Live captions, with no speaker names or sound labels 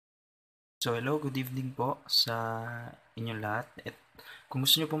So, hello, good evening po sa inyong lahat. Kung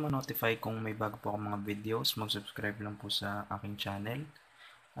gusto nyo po ma-notify kung may bago po akong mga videos, mag-subscribe lang po sa aking channel.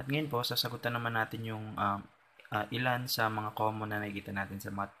 At ngayon po, sasagutan naman natin yung ilan sa mga common na nakikita natin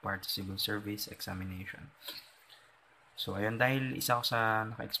sa math part sa Civil Service Examination. So, ayun, dahil isa ako sa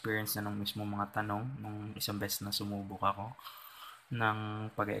naka-experience na ng mismo mga tanong nung isang beses na sumubok ako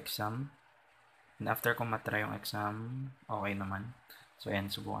ng pag-exam. And after ko matry yung exam, okay naman. So, ayan,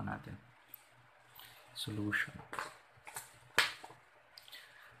 subukan natin. Solution.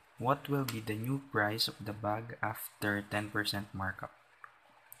 What will be the new price of the bag after 10% markup?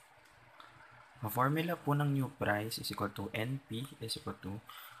 Ang formula po ng new price is equal to NP is equal to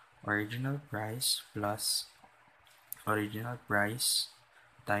original price plus original price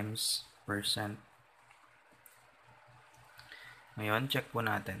times percent. Ngayon, check po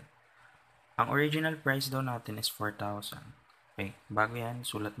natin. Ang original price daw natin is 4,000. Okay, bago yan,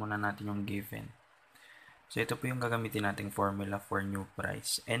 sulat muna natin yung given. So, ito po yung gagamitin nating formula for new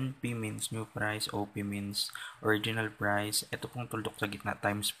price. NP means new price, OP means original price. Ito pong tuldok sa gitna,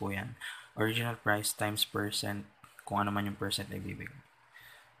 times po yan. Original price times percent, kung ano man yung percent na ibibigay.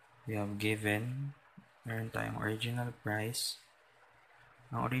 We have given, meron tayong original price.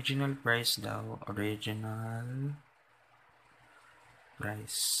 Ang original price daw, original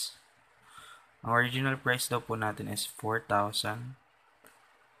price. Ang original price daw po natin is 4,000.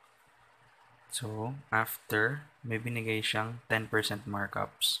 So, after, may binigay siyang 10%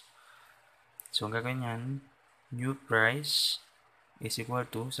 markups. So, ang gagawin yan, new price is equal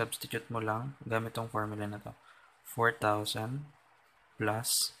to, substitute mo lang, gamit tong formula na to, 4,000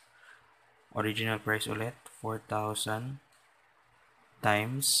 plus, original price ulit, 4,000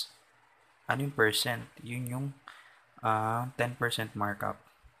 times, ano yung percent? Yun yung 10% markup.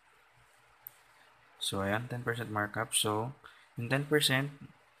 So, ayan, 10% markup. So, yung 10%,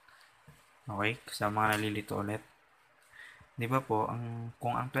 okay, sa mga nalilito ulit, di ba po,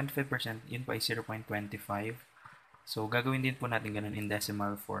 kung ang 25%, yun pa ay 0.25. So, gagawin din po natin ganun in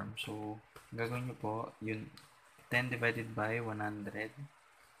decimal form. So, gagawin nyo po, yun, 10 divided by 100,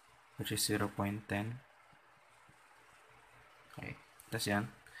 which is 0.10. Okay. Tapos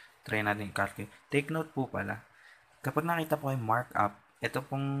yan, try natin calculate. Take note po pala, kapag nakita po yung markup, ito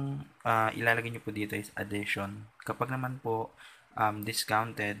pong ilalagay nyo po dito is addition. Kapag naman po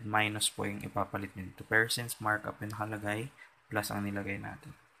discounted, minus po yung ipapalit nyo dito. Pero since markup yung nakalagay, plus ang nilagay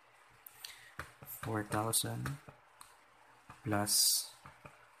natin. 4,000 plus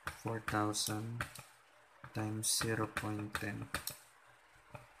 4,000 times 0.10.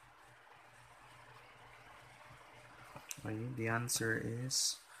 Okay, the answer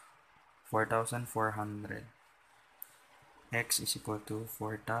is 4,400. X is equal to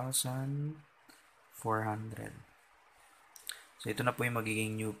 4,400. So, ito na po yung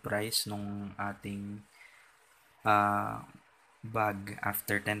magiging new price nung ating bag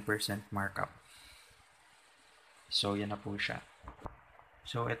after 10% markup. So, yan na po siya.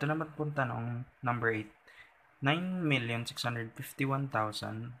 So, ito naman po tanong number 8.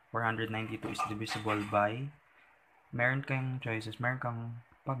 9,651,492 is divisible by, meron kang choices. Meron kang,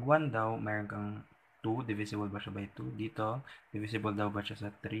 pag 1 daw, meron kang 2, divisible ba siya by 2? Dito, divisible daw ba siya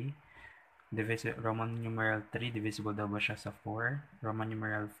sa 3? Roman numeral 3, divisible daw ba siya sa 4? Roman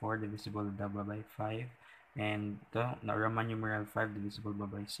numeral 4, divisible daw ba by 5? And ito, Roman numeral 5, divisible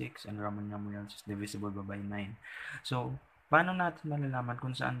ba by 6? And Roman numeral 6, divisible ba by 9? So, paano natin malalaman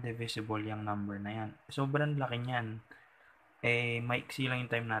kung saan divisible yung number na yan? Sobrang laki niyan. Maiksi lang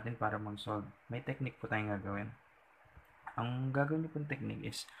yung time natin para mag-solve. May technique po tayong gagawin. Ang gagawin niyo pong technique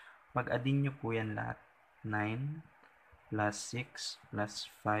is, pag-addin niyo po yan lahat. 9 plus 6 plus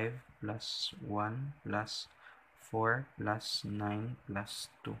 5 plus 1 plus 4 plus 9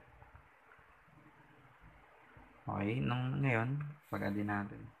 plus 2. Okay, ngayon, pag-addin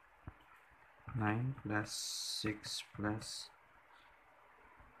natin. 9 plus 6 plus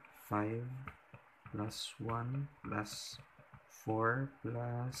 5 plus 1 plus 4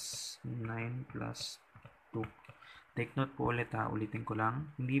 plus 9 plus 2. Take note po ulit ha, ulitin ko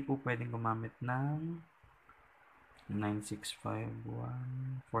lang. Hindi po pwedeng gumamit ng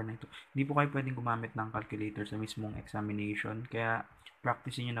 9651492. Hindi po kayo pwedeng gumamit ng calculator sa mismong examination. Kaya,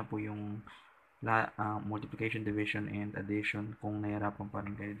 practice nyo na po yung multiplication, division, and addition kung nahihirapan pa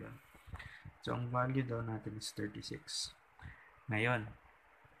rin kayo doon. So, ang value daw natin is 36. Ngayon,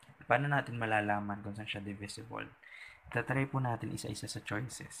 paano natin malalaman kung saan siya divisible? Tatry po natin isa-isa sa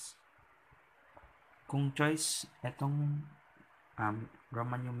choices. Kung choice, itong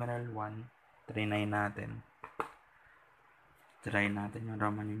Roman numeral 1, try natin. Try natin yung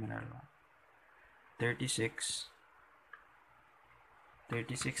Roman numeral 1. 36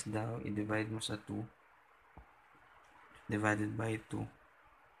 36 daw, i-divide mo sa 2, divided by 2.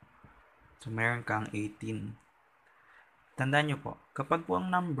 So, meron kang 18. Tandaan nyo po, kapag po ang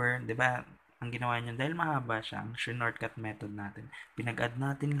number, di ba, ang ginawa nyo, dahil mahaba siya, ang shortcut method natin, pinag-add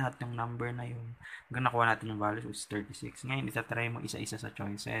natin lahat ng number na yun, hanggang nakuha natin yung value, which is 36. Ngayon, itatry mo isa-isa sa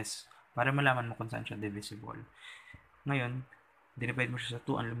choices, para malaman mo kung saan siya divisible. Ngayon, dinivide mo siya sa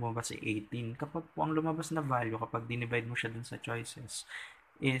 2, ang lumabas ay 18. Kapag po ang lumabas na value, kapag dinivide mo siya dun sa choices,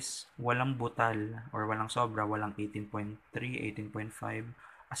 is walang butal, or walang sobra, walang 18.3, 18.5,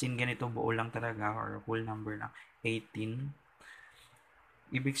 as in ganito, buo lang talaga, or whole number lang, 18.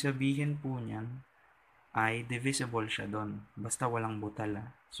 Ibig sabihin po niyan ay divisible siya doon. Basta walang butal.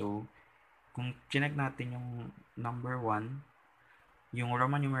 So, kung chinek natin yung number 1, yung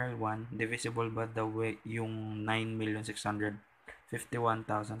Roman numeral 1, divisible ba daw yung 9,651,492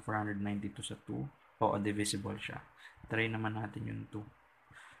 sa 2? Oo, divisible siya. Try naman natin yung 2.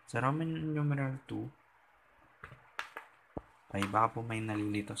 Sa Roman numeral 2, ay baka po may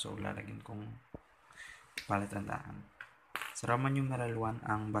nalilito, so lalagyan kong palatandaan. Sa Roman numeral 1,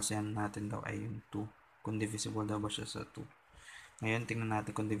 ang basehan natin daw ay yung 2. Kung divisible daw ba siya sa 2. Ngayon, tingnan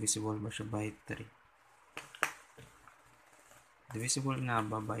natin kung divisible ba siya by 3. Divisible nga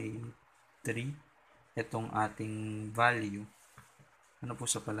ba by 3? Itong ating value. Ano po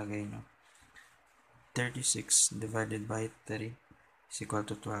sa palagay nyo? 36 divided by 3 is equal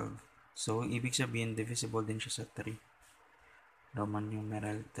to 12. So, ibig sabihin, divisible din siya sa 3. Roman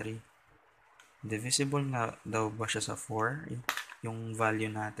numeral 3. Divisible nga daw ba siya sa 4? Yung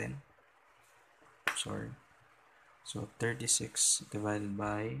value natin. Sorry. So, 36 divided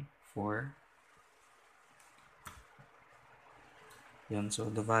by 4. Yun.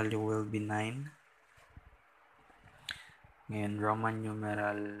 So, the value will be 9. Ngayon, Roman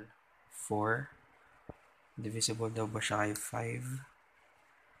numeral 4. Divisible daw ba siya kay 5?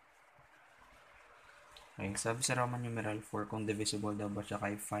 Okay, sabi sa Roman numeral 4, kung divisible daw ba siya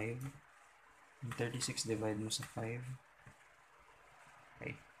kay 5. 36 divide mo sa 5.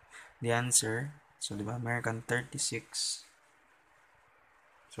 Okay. The answer, so diba, meron kang 36.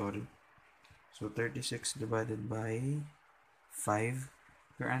 Sorry. So, 36 divided by 5.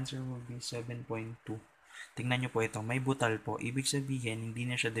 Your answer will be 7.2. Tingnan nyo po ito. May butal po. Ibig sabihin, hindi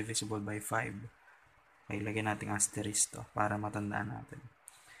na siya divisible by 5. Okay, lagyan natin asterisk to para matandaan natin.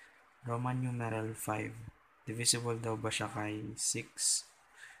 Roman numeral 5. Divisible daw ba siya kay 6?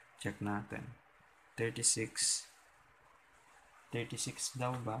 Check natin. 36. 36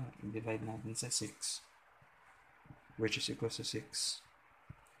 daw ba? I-divide natin sa 6. Which is equal to 6.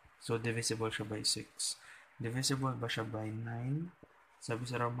 So, divisible siya by 6. Divisible ba siya by 9? Sabi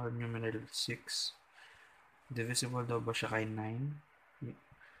sa Roman numeral 6. Divisible daw ba siya kay 9?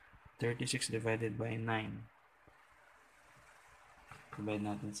 36 divided by 9. Divide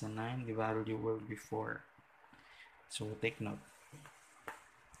natin sa 9. The value will be 4. So, take note.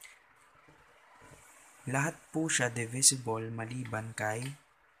 Lahat po siya divisible maliban kay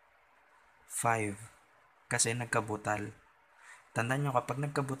 5. Kasi nagkabutal. Tandaan nyo, kapag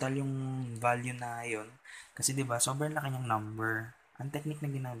nagkabutal yung value na yun, kasi diba, sobrang laki niyang number. Ang technique na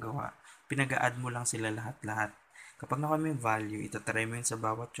ginagawa, pinag-a-add mo lang sila lahat-lahat. Kapag nakuha mo yung value, itatry mo yun sa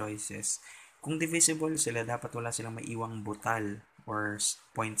bawat choices. Kung divisible sila, dapat wala silang maiwang butal or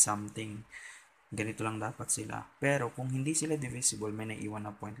point something. Ganito lang dapat sila. Pero kung hindi sila divisible, may naiwan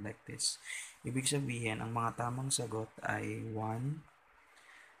na point like this. Ibig sabihin, ang mga tamang sagot ay 1,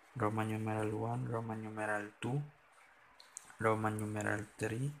 Roman numeral 1, Roman numeral 2, Roman numeral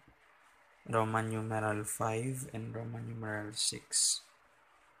 3, Roman numeral 5, and Roman numeral 6.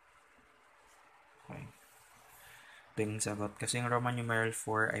 Okay. Ito yung sagot. Kasi yung Roman numeral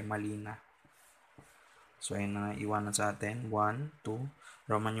 4 ay mali na. So, ayun na iwanan sa atin. 1, 2,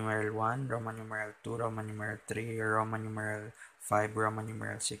 Roman numeral 1, Roman numeral 2, Roman numeral 3, Roman numeral 5, Roman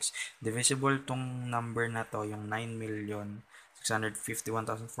numeral 6. Divisible tong number na to, yung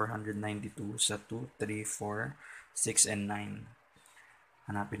 9,651,492 sa 2, 3, 4, 6, and 9.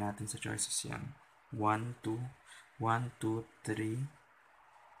 Hanapin natin sa choices yan. 1, 2, 1, 2, 3,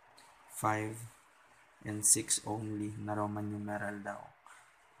 5, and 6 only na Roman numeral daw.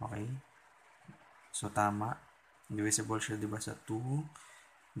 Okay? So, tama. Divisible siya, diba, sa 2.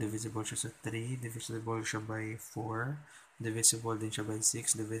 Divisible siya sa 3. Divisible siya by 4. Divisible din siya by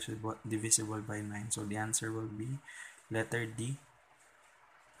 6. Divisible by 9. So, the answer will be letter D.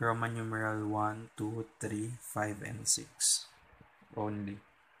 Roman numeral 1, 2, 3, 5, and 6. Only.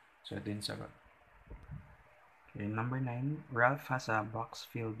 So, ito yung sagot. Okay, number 9. Ralph has a box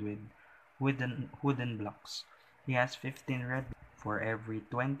filled with wooden blocks. He has 15 red for every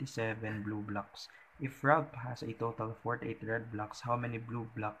 27 blue blocks If Ralph has a total of 48 red blocks, how many blue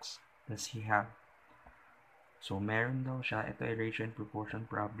blocks does he have? So, meron daw siya, ito ay ratio and proportion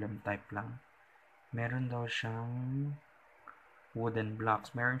problem type lang. Meron daw siyang wooden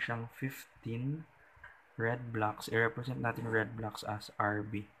blocks. Meron siyang 15 red blocks. I-represent natin red blocks as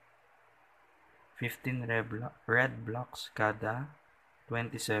RB. 15 red blocks kada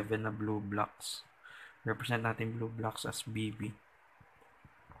 27 na blue blocks. Represent natin blue blocks as BB.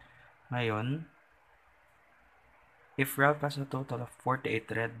 Ngayon, if Ralph has a total of 48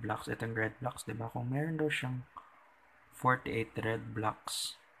 red blocks, itong red blocks, diba? Kung meron daw siyang 48 red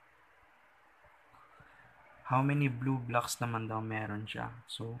blocks, how many blue blocks naman daw meron siya?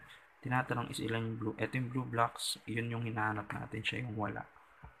 So, tinatanong is ilan yung blue. Ito yung blue blocks, yun yung hinahanap natin, siya yung wala.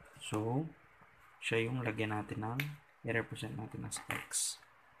 So, siya yung lagyan natin ng, i-represent natin as X.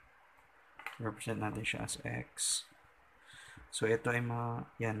 Represent natin siya as X. So, ito ay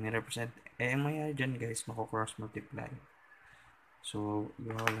yan, i-represent, ang mayroon dyan guys, mako-cross multiply. So,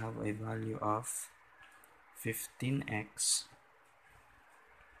 you will have a value of 15x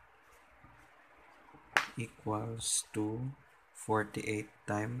equals to 48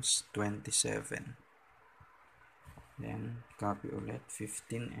 times 27. Then, copy ulit,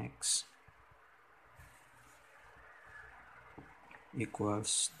 15x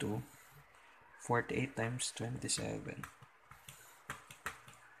equals to 48 times 27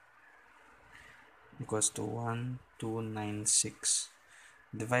 equals to 1296.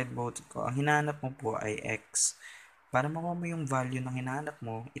 Divide both. Ang hinahanap mo po ay x. Para makuha mo yung value ng hinahanap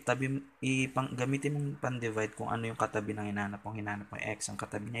mo, gamitin mong pan-divide kung ano yung katabi ng hinahanap mo. Hinahanap mo ay x. Ang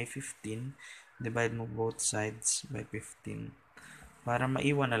katabi niya ay 15. Divide mo both sides by 15. Para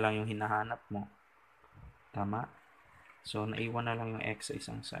maiwan na lang yung hinahanap mo. Tama? So, naiwan na lang yung x sa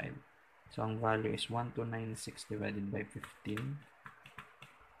isang side. So, ang value is 1296 divided by 15.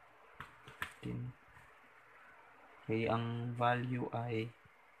 Okay, ang value ay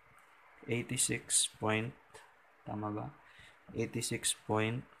 86 point, tama ba?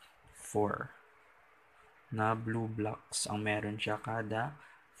 86.4 na blue blocks ang meron siya kada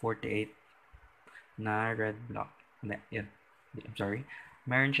 48 na red block. I'm sorry.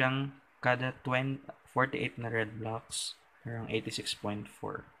 Meron siyang kada 48 na red blocks, merong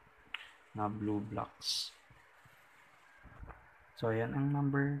 86.4 na blue blocks. So, yan ang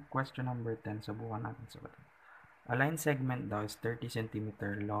question number 10. Subukan natin sagutin. A line segment daw is 30 cm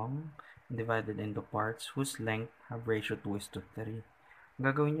long and divided into parts whose length have ratio 2:3.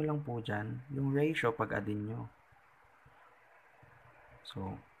 Gagawin nyo lang po dyan, yung ratio pag-addin nyo.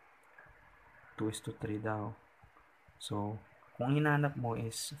 So, 2:3 daw. So, kung hinanap mo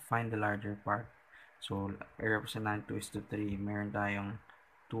is find the larger part. So, i-represent natin 2:3. Meron tayong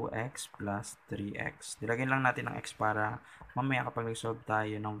 2x plus 3x. Dilagyan lang natin ng x para mamaya kapag nag-solve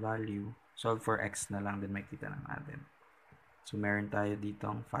tayo ng value, solve for x na lang din makikita na natin. So, meron tayo dito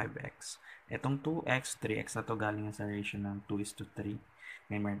ang 5x. Itong 2x, 3x na to galing sa ratio ng 2:3.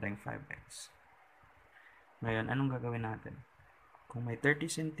 Ngayon, meron tayong 5x. Ngayon, anong gagawin natin? Kung may 30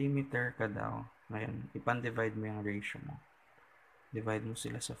 cm ka daw, ngayon, ipan-divide mo yung ratio mo. Divide mo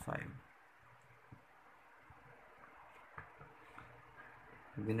sila sa 5.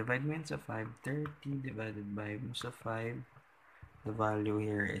 Divide mo yan sa 5, 30 divided by mo sa 5, the value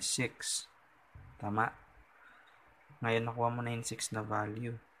here is 6. Tama? Ngayon, nakuha mo na yung 6 na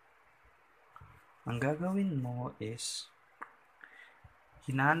value. Ang gagawin mo is,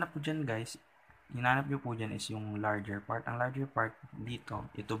 hinahanap po dyan guys, hinahanap nyo po dyan is yung larger part. Ang larger part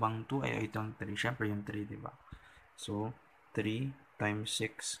dito, ito bang 2 ay itong 3? Siyempre yung 3, diba? So, 3 times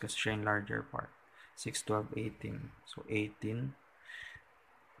 6 kasi siya yung larger part. 6, 12, 18. So, 18.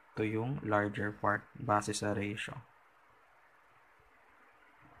 Ito yung larger part base sa ratio.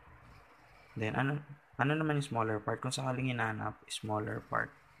 Then, ano naman yung smaller part? Kung sakaling hinahanap, smaller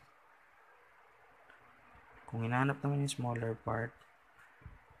part. Kung hinahanap naman yung smaller part,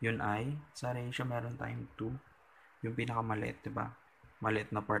 yun ay, sa ratio meron tayong 2. Yung pinakamaliit, diba?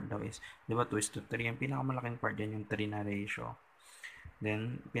 Maliit na part daw is, diba 2:3? Yung pinakamalaking part yan yung 3 na ratio.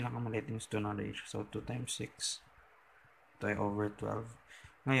 Then, pinakamaliit yung 2 na ratio. So, 2 times 6. Ito ay over 12.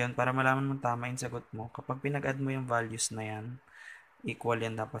 Ngayon, para malaman mo tama yung sagot mo, kapag pinag-add mo yung values na yan, equal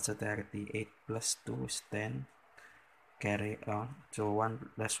yan dapat sa 30. 8 plus 2 is 10. Carry, so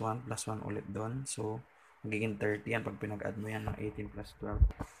 1 plus 1 plus 1 ulit doon. So, magiging 30 yan pag pinag-add mo yan ng 18 plus 12.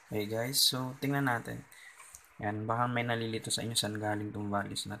 Okay guys, so tingnan natin. Yan, baka may nalilito sa inyo saan galing itong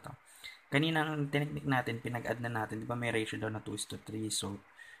values na to. Kanina ang technique natin, pinag-add na natin, di ba may ratio daw na 2:3, so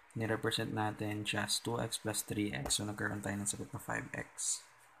ni-represent natin siya as 2x plus 3x, so nagkaroon tayo ng sagot na 5x.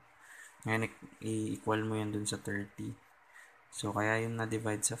 Ngayon, i-equal mo yan dun sa 30. So, kaya yung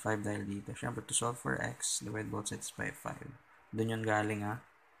na-divide sa 5 dahil dito. Siyempre, to solve for x, divide both sides by 5. Doon yun galing ha.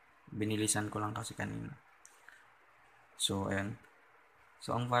 Binilisan ko lang kasi kanina. So, ayan.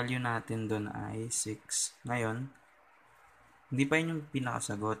 So, ang value natin doon ay 6. Ngayon, hindi pa yun yung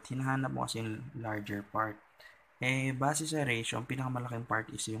pinakasagot. Hinahanap mo kasi yung larger part. Base sa ratio, ang pinakamalaking part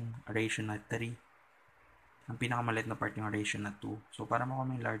is yung ratio na 3. Ang pinakamaliit na part yung ratio na 2. So, para makuha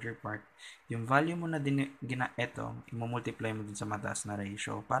yung larger part, yung value mo na ito, i-multiply mo dun sa mataas na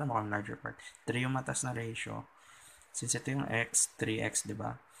ratio para makuha yung larger part. 3 yung mataas na ratio. Since ito yung x, 3x,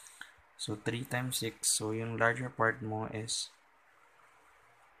 diba? So, 3 times 6. So, yung larger part mo is,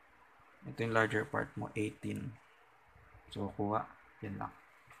 ito yung larger part mo, 18. So, kuha. Yan lang.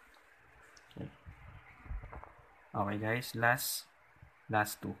 Okay guys, last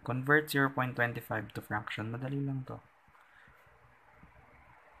two. Convert 0.25 to fraction. Madali lang to.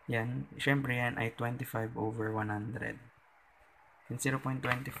 Yan, syempre yan ay 25 over 100. Yung 0.25,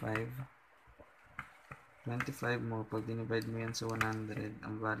 25 mo, pag dinivide mo yan sa 100,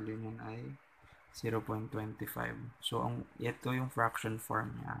 ang value niyan ay 0.25. So, ito yung fraction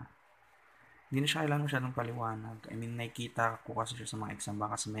form niya. Hindi na siya kailangan masyadong paliwanag. I mean, nakikita ko kasi siya sa mga exam,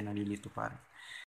 baka kasi may nalilito pa rin.